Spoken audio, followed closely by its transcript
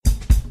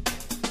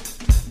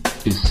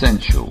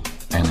Essential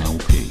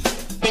NLP.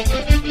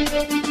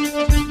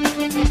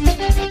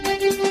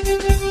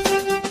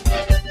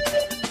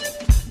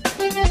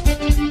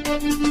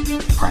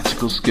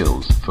 Practical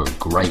skills for a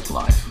great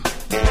life.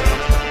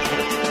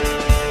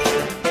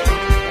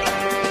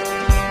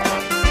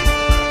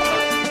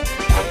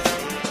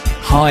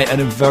 Hi,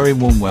 and a very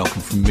warm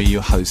welcome from me,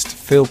 your host,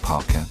 Phil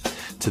Parker,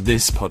 to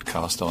this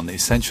podcast on the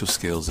essential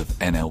skills of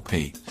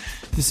NLP.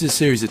 This is a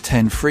series of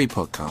 10 free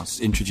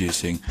podcasts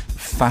introducing the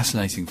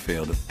fascinating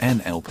field of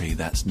NLP,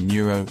 that's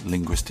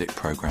Neuro-Linguistic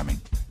Programming.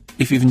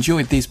 If you've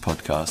enjoyed these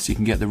podcasts, you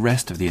can get the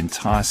rest of the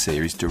entire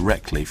series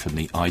directly from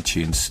the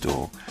iTunes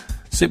store.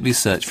 Simply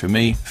search for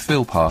me,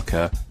 Phil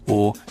Parker,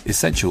 or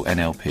Essential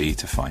NLP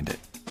to find it.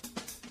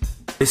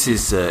 This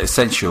is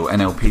Essential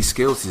NLP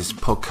Skills. This is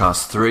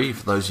podcast 3.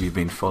 For those of you who've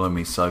been following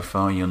me so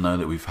far, you'll know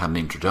that we've had an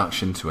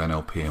introduction to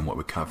NLP and what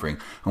we're covering.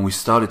 And we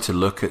started to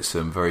look at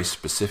some very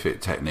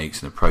specific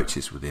techniques and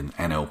approaches within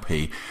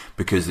NLP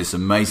because this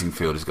amazing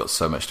field has got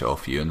so much to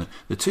offer you. And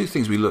the two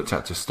things we looked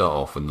at to start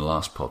off in the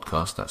last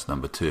podcast, that's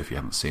number 2 if you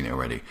haven't seen it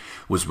already,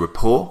 was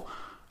rapport.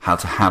 How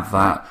to have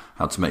that,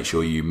 how to make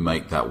sure you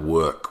make that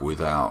work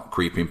without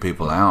creeping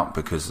people out,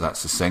 because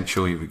that's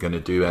essential. If you're going to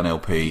do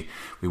NLP,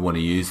 we want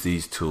to use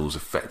these tools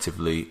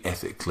effectively,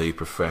 ethically,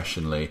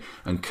 professionally,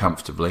 and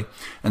comfortably.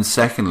 And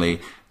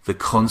secondly, the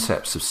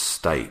concepts of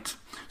state.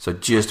 So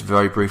just a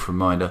very brief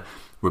reminder,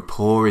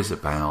 rapport is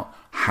about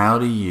how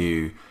do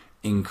you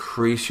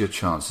increase your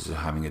chances of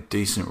having a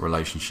decent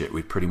relationship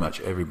with pretty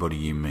much everybody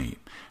you meet.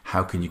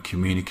 How can you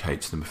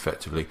communicate to them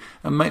effectively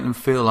and make them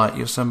feel like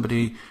you're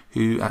somebody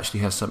who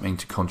actually has something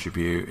to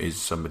contribute, is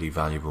somebody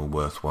valuable,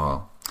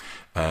 worthwhile.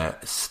 The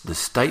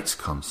states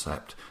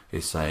concept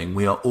is saying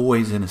we are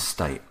always in a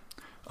state.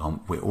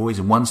 We're always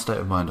in one state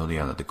of mind or the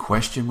other. The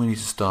question we need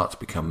to start to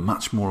become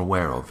much more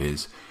aware of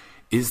is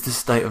the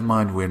state of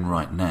mind we're in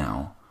right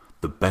now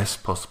the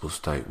best possible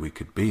state we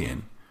could be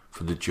in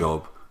for the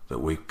job that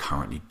we're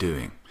currently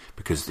doing?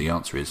 Because the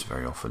answer is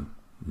very often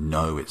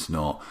no, it's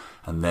not.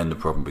 And then the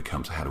problem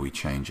becomes, how do we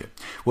change it?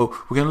 Well,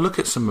 we're going to look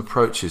at some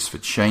approaches for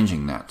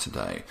changing that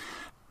today.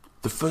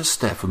 The first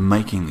step for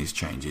making these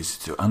changes is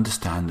to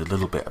understand a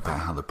little bit about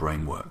how the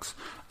brain works.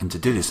 And to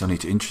do this, I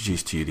need to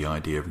introduce to you the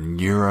idea of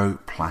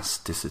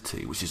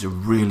neuroplasticity, which is a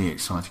really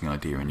exciting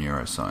idea in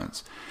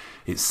neuroscience.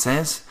 It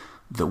says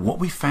that what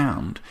we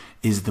found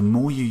is the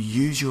more you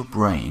use your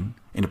brain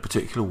in a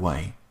particular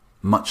way,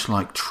 much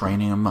like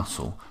training a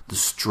muscle, the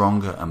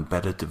stronger and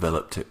better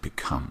developed it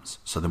becomes.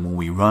 So the more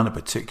we run a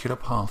particular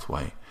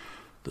pathway,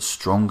 the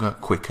stronger,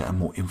 quicker and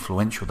more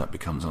influential that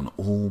becomes on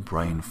all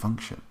brain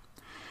function.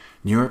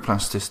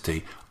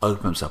 Neuroplasticity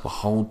opens up a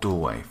whole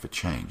doorway for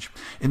change.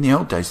 In the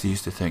old days, they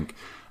used to think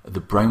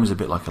the brain was a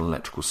bit like an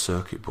electrical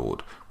circuit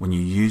board. When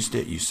you used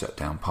it, you set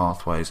down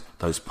pathways.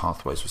 Those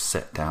pathways were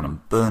set down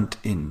and burnt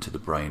into the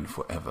brain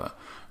forever.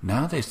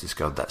 Now they've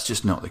discovered that's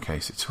just not the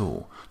case at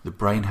all. The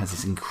brain has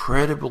this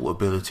incredible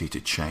ability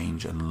to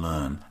change and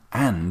learn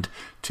and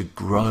to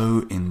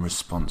grow in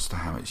response to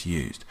how it's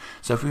used.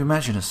 So if we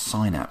imagine a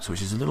synapse,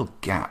 which is a little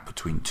gap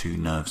between two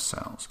nerve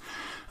cells,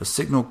 a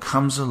signal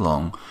comes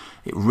along,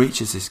 it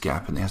reaches this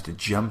gap and it has to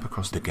jump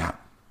across the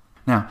gap.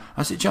 Now,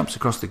 as it jumps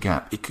across the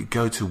gap, it could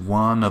go to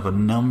one of a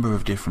number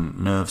of different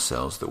nerve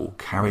cells that will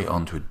carry it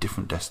on to a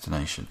different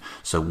destination.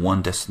 So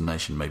one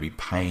destination may be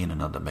pain,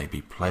 another may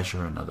be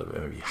pleasure, another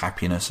may be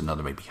happiness,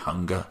 another may be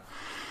hunger.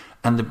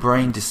 And the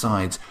brain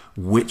decides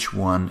which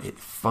one it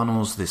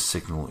funnels this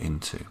signal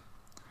into.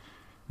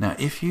 Now,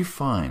 if you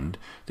find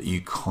that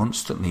you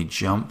constantly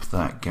jump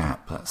that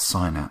gap, that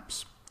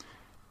synapse,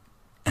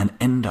 and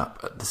end up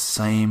at the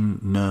same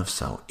nerve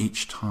cell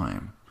each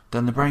time,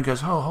 then the brain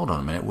goes, oh, hold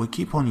on a minute, we'll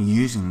keep on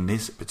using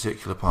this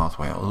particular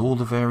pathway, all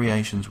the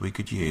variations we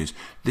could use,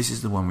 this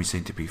is the one we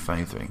seem to be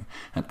favouring.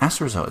 And as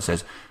a result, it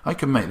says, I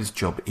can make this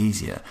job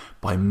easier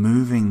by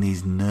moving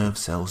these nerve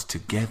cells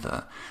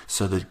together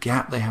so the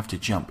gap they have to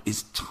jump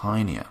is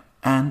tinier.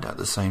 And at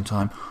the same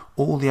time,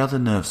 all the other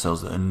nerve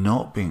cells that are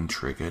not being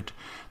triggered,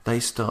 they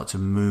start to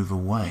move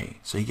away.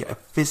 So you get a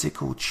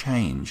physical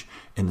change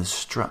in the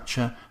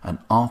structure and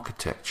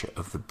architecture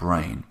of the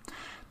brain.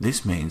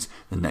 This means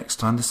the next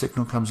time the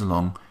signal comes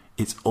along,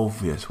 it's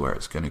obvious where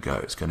it's going to go.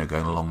 It's going to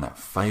go along that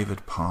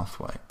favoured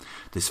pathway.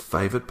 This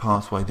favoured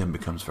pathway then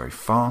becomes very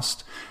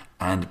fast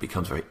and it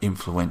becomes very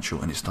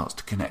influential and it starts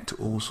to connect to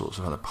all sorts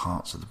of other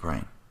parts of the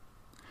brain.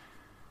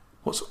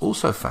 What's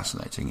also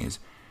fascinating is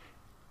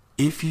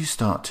if you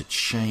start to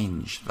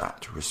change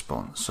that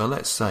response. So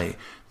let's say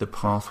the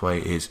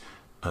pathway is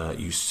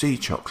you see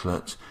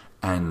chocolate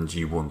and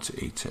you want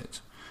to eat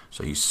it.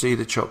 So you see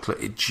the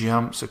chocolate, it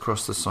jumps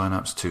across the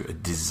synapse to a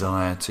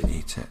desire to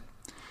eat it.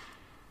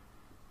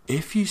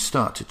 If you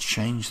start to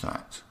change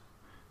that,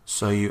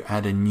 so you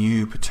add a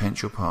new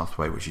potential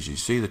pathway, which is you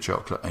see the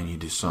chocolate and you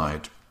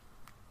decide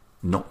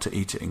not to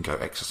eat it and go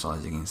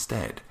exercising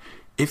instead.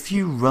 If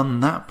you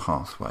run that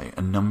pathway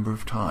a number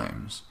of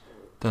times,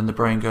 then the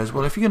brain goes,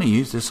 well, if you're going to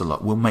use this a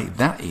lot, we'll make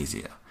that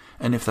easier.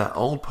 And if that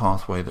old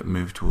pathway that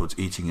moved towards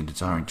eating and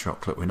desiring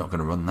chocolate, we're not going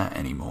to run that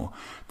anymore,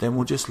 then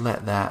we'll just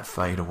let that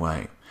fade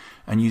away.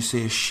 and you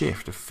see a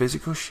shift, a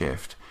physical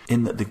shift,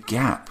 in that the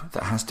gap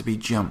that has to be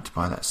jumped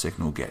by that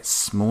signal gets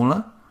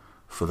smaller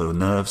for the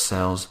nerve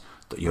cells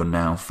that you're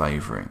now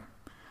favouring.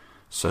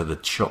 So the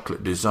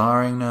chocolate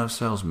desiring nerve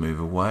cells move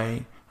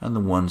away, and the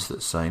ones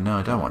that say, no,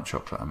 I don't want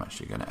chocolate, I'm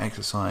actually going to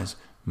exercise,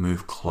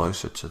 move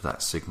closer to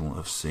that signal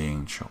of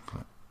seeing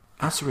chocolate.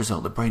 As a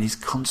result, the brain is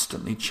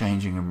constantly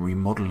changing and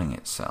remodelling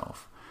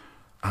itself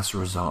as a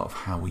result of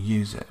how we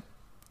use it.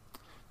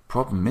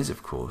 Problem is,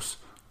 of course,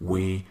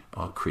 we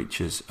are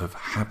creatures of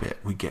habit.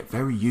 We get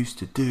very used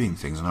to doing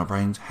things, and our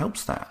brain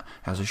helps that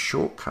as a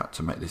shortcut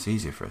to make this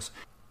easier for us.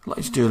 I'd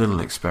like to do a little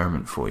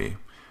experiment for you.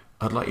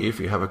 I'd like you, if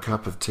you have a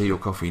cup of tea or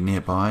coffee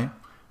nearby,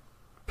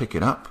 pick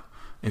it up.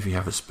 If you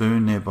have a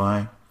spoon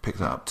nearby, pick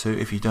that up too.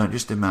 If you don't,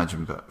 just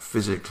imagine, but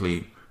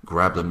physically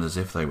grab them as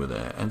if they were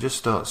there and just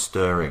start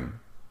stirring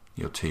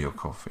your tea or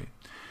coffee.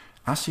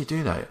 As you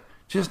do that,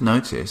 just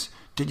notice,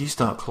 did you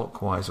start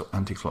clockwise or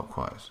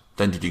anti-clockwise?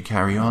 Then did you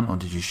carry on or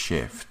did you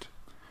shift?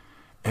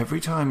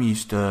 Every time you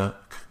stir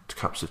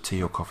cups of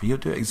tea or coffee, you'll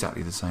do it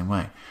exactly the same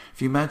way.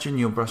 If you imagine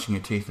you're brushing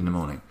your teeth in the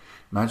morning,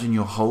 imagine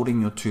you're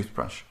holding your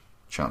toothbrush.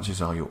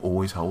 Chances are you'll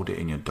always hold it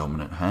in your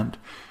dominant hand,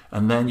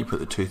 and then you put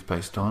the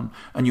toothpaste on,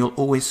 and you'll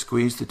always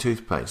squeeze the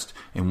toothpaste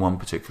in one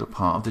particular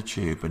part of the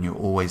tube, and you'll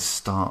always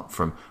start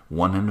from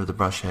one end of the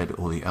brush head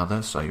or the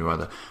other, so you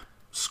either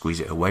squeeze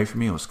it away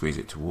from you or squeeze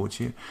it towards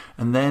you.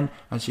 And then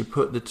as you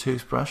put the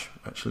toothbrush,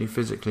 actually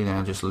physically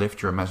now just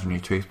lift your imaginary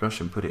toothbrush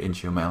and put it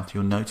into your mouth,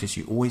 you'll notice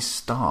you always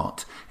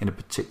start in a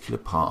particular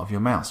part of your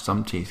mouth.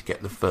 Some teeth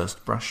get the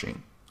first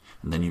brushing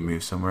and then you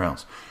move somewhere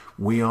else.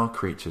 We are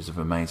creatures of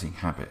amazing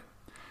habit,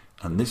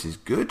 and this is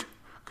good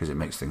because it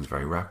makes things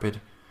very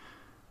rapid,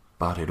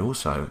 but it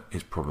also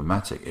is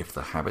problematic if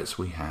the habits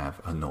we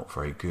have are not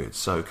very good.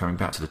 So coming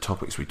back to the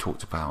topics we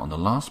talked about on the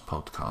last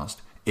podcast,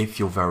 if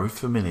you're very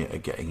familiar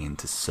at getting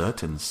into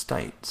certain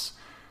states,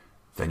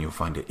 then you'll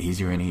find it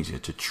easier and easier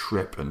to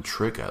trip and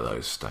trigger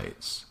those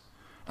states.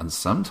 And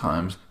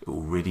sometimes it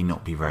will really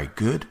not be very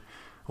good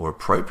or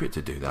appropriate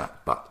to do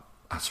that, but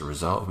as a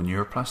result of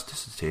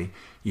neuroplasticity,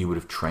 you would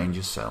have trained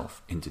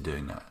yourself into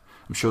doing that.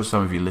 I'm sure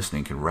some of you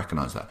listening can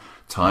recognize that.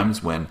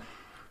 Times when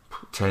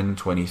 10,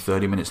 20,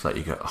 30 minutes later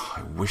you go, oh,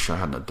 I wish I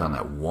hadn't have done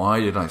that.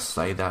 Why did I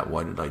say that?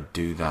 Why did I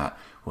do that?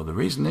 Well, the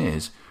reason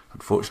is,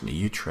 unfortunately,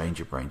 you trained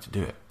your brain to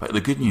do it. But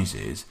the good news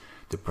is,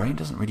 the brain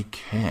doesn't really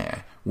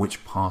care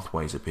which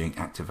pathways are being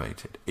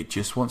activated. It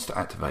just wants to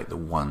activate the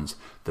ones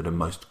that are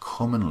most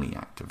commonly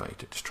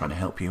activated. It's trying to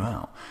help you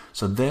out.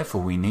 So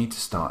therefore, we need to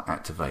start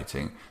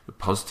activating the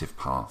positive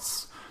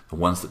paths, the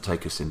ones that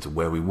take us into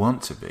where we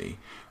want to be,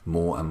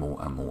 more and more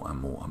and more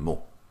and more and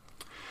more.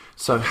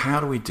 So how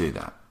do we do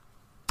that?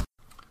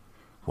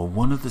 Well,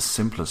 one of the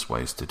simplest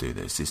ways to do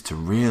this is to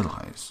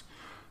realize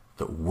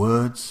that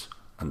words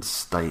and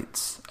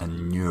states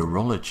and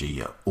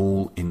neurology are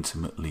all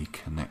intimately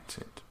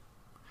connected.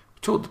 We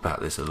talked about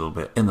this a little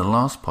bit in the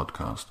last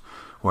podcast,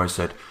 where I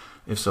said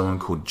if someone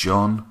called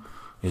John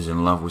is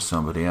in love with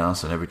somebody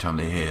else, and every time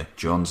they hear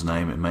John's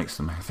name it makes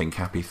them think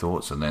happy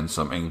thoughts, and then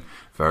something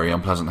very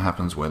unpleasant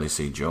happens where they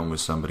see John with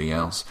somebody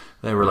else,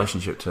 their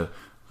relationship to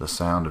the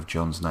sound of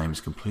John's name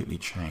is completely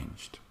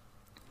changed.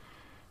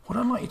 What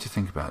I'd like you to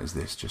think about is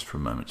this just for a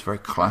moment. It's a very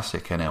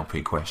classic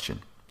NLP question.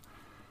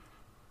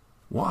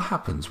 What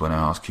happens when I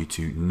ask you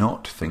to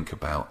not think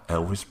about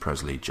Elvis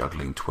Presley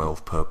juggling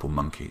 12 purple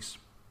monkeys?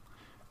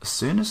 As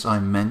soon as I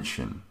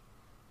mention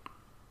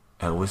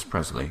Elvis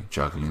Presley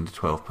juggling the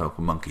 12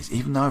 purple monkeys,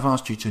 even though I've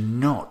asked you to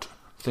not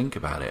think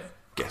about it,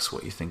 guess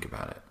what you think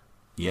about it?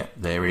 Yeah,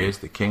 there he is,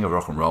 the king of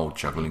rock and roll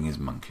juggling his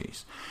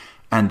monkeys.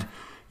 And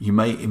you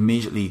may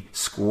immediately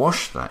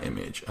squash that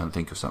image and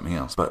think of something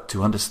else. But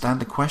to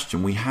understand the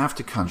question, we have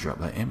to conjure up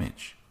that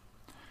image.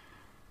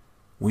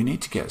 We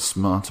need to get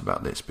smart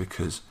about this,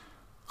 because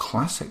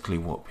classically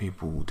what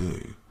people will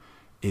do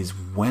is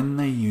when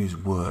they use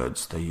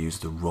words, they use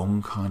the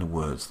wrong kind of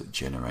words that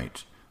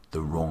generate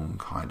the wrong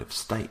kind of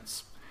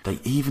states. They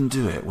even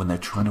do it when they're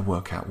trying to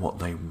work out what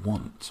they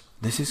want.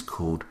 This is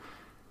called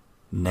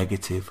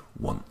negative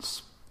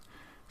wants.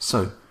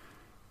 So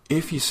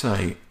if you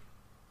say,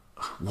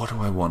 what do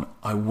I want?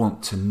 I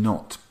want to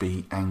not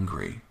be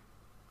angry.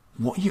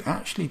 What you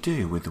actually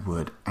do with the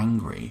word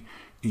angry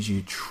is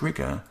you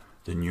trigger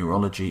the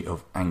neurology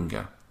of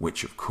anger,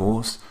 which of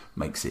course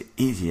makes it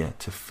easier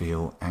to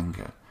feel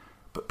anger.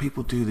 But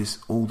people do this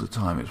all the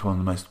time. It's one of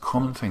the most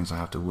common things I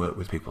have to work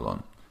with people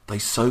on. They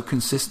so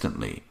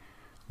consistently,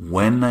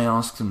 when they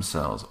ask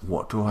themselves,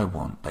 what do I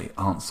want? They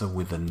answer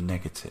with a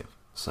negative,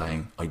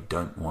 saying, I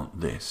don't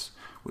want this,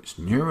 which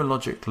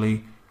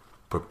neurologically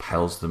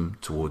propels them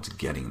towards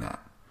getting that.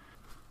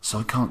 So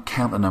I can't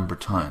count the number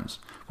of times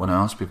when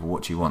I ask people,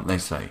 what do you want? They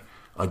say,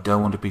 I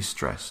don't want to be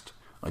stressed.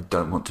 I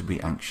don't want to be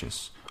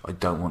anxious. I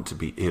don't want to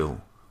be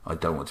ill. I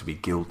don't want to be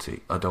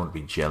guilty. I don't want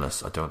to be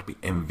jealous. I don't want to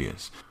be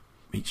envious.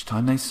 Each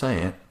time they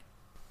say it,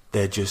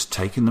 they're just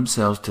taking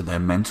themselves to their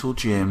mental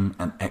gym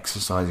and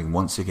exercising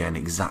once again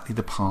exactly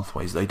the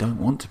pathways they don't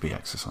want to be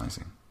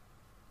exercising.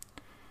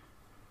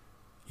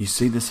 You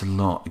see this a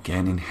lot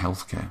again in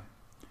healthcare.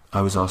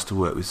 I was asked to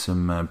work with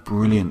some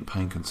brilliant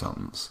pain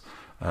consultants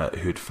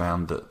who'd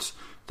found that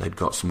they'd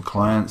got some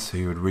clients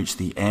who had reached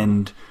the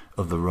end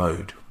of the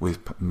road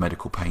with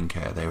medical pain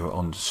care. They were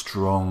on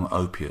strong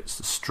opiates,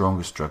 the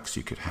strongest drugs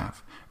you could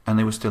have, and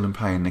they were still in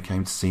pain. They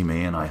came to see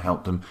me, and I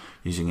helped them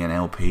using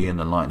NLP and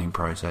the lightning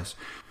process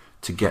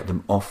to get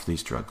them off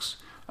these drugs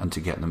and to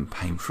get them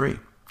pain-free.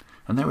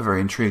 And they were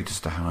very intrigued as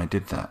to how I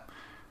did that.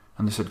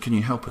 And they said, "Can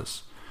you help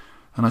us?"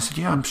 And I said,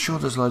 "Yeah, I'm sure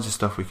there's loads of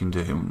stuff we can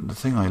do." And the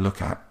thing I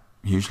look at,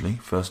 usually,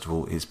 first of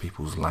all, is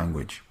people's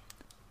language.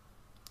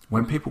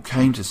 When people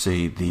came to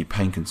see the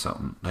pain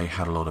consultant, they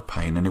had a lot of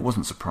pain, and it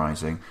wasn't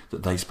surprising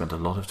that they spent a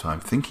lot of time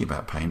thinking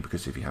about pain,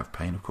 because if you have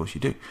pain, of course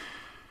you do.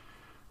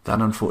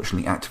 That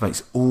unfortunately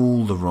activates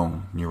all the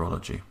wrong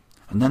neurology.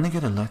 And then they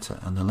get a letter,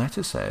 and the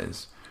letter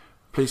says,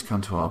 "Please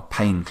come to our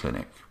pain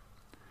clinic."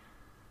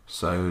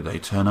 So they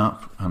turn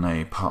up and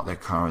they park their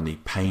car in the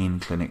pain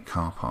clinic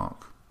car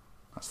park.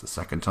 That's the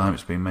second time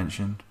it's been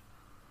mentioned.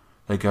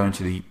 They go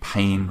into the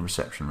pain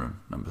reception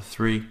room, number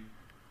 3.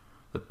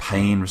 The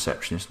pain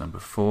receptionist, number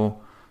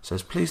 4,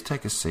 says, "Please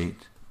take a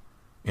seat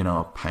in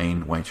our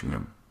pain waiting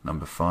room,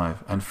 number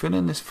 5, and fill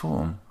in this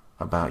form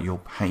about your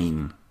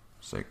pain,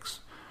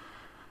 6.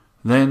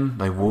 Then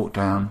they walk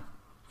down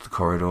the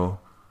corridor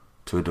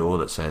to a door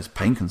that says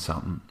pain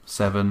consultant,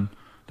 7.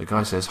 The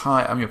guy says,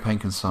 "Hi, I'm your pain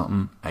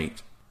consultant,"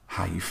 8.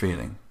 "How are you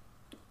feeling?"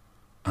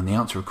 And the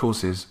answer, of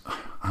course, is,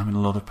 "I'm in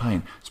a lot of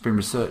pain." It's been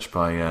researched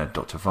by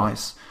Dr.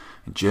 Weiss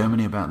in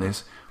Germany about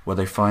this, where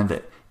they find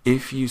that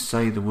if you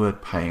say the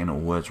word pain or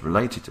words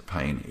related to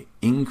pain, it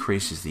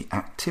increases the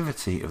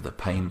activity of the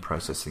pain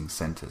processing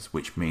centers,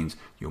 which means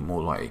you're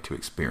more likely to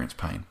experience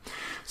pain.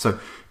 So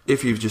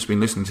if you've just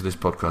been listening to this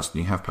podcast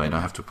and you have pain,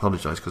 I have to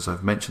apologize because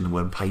I've mentioned the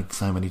word pain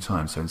so many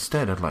times. So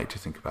instead, I'd like to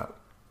think about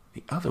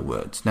the other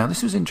words. Now,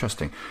 this is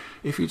interesting.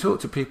 If you talk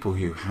to people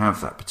who have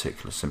that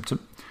particular symptom,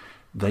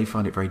 they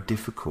find it very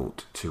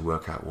difficult to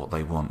work out what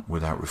they want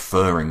without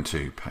referring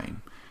to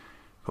pain.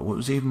 But what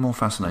was even more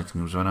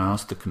fascinating was when I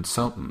asked the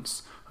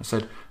consultants, I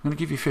said, "I'm going to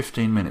give you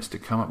 15 minutes to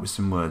come up with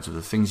some words of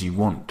the things you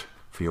want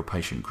for your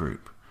patient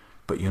group,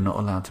 but you're not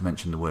allowed to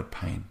mention the word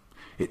pain."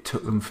 It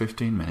took them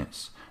 15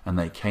 minutes, and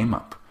they came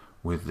up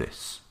with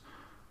this.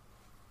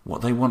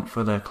 What they want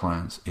for their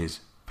clients is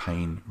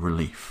pain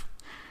relief.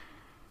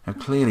 Now,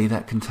 clearly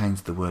that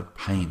contains the word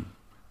pain,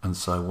 and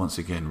so once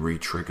again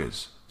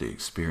re-triggers the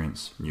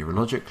experience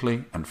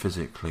neurologically and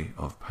physically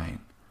of pain.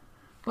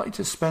 I'd like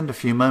to spend a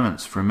few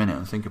moments for a minute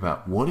and think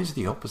about what is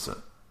the opposite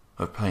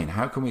of pain.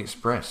 How can we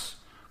express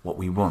what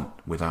we want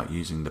without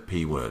using the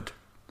P word?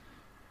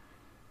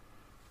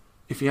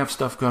 If you have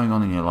stuff going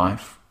on in your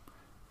life,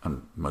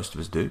 and most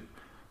of us do,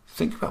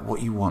 think about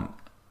what you want.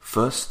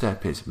 First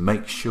step is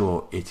make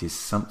sure it is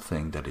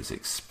something that is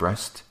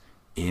expressed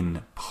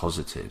in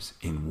positives,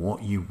 in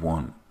what you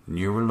want.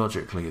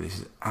 Neurologically, this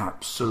is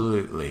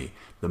absolutely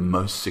the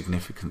most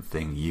significant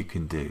thing you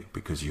can do,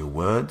 because your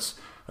words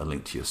are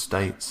linked to your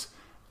states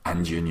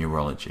and your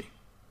neurology.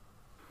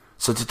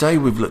 So today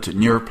we've looked at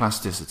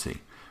neuroplasticity.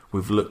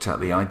 We've looked at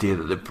the idea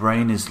that the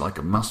brain is like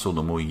a muscle.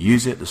 The more you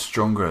use it, the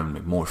stronger and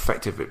the more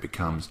effective it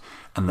becomes,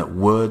 and that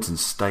words and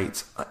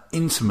states are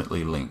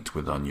intimately linked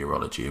with our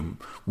neurology. And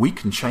we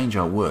can change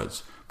our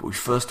words, but we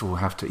first of all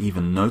have to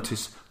even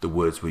notice the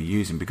words we're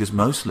using, because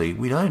mostly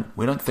we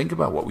don't think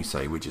about what we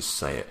say, we just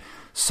say it.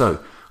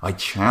 So I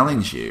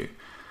challenge you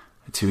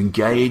to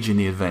engage in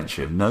the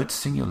adventure of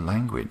noticing your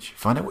language.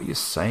 Find out what you're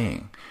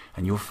saying,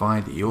 and you'll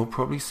find that you're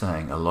probably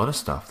saying a lot of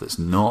stuff that's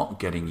not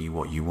getting you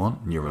what you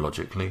want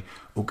neurologically,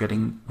 or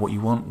getting what you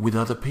want with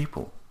other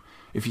people.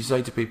 If you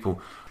say to people,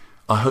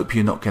 "I hope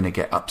you're not going to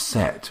get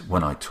upset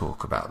when I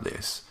talk about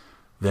this,"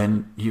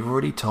 then you've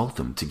already told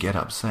them to get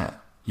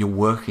upset. You're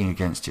working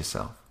against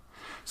yourself.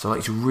 So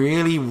like to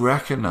really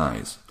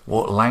recognize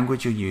what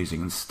language you're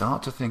using and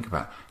start to think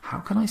about, how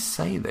can I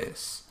say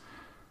this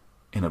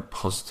in a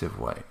positive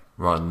way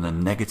rather than a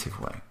negative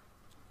way?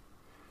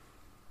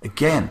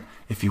 Again,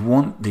 if you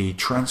want the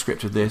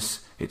transcript of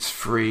this, it's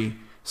free.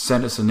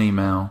 Send us an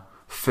email,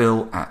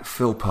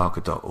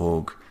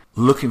 phil@philparker.org.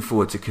 Looking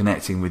forward to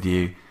connecting with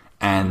you,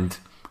 and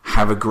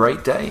have a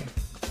great day.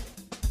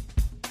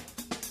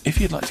 If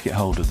you'd like to get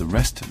hold of the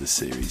rest of the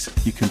series,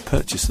 you can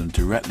purchase them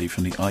directly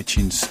from the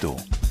iTunes store.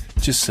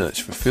 Just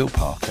search for Phil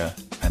Parker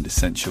and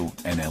Essential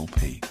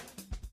NLP.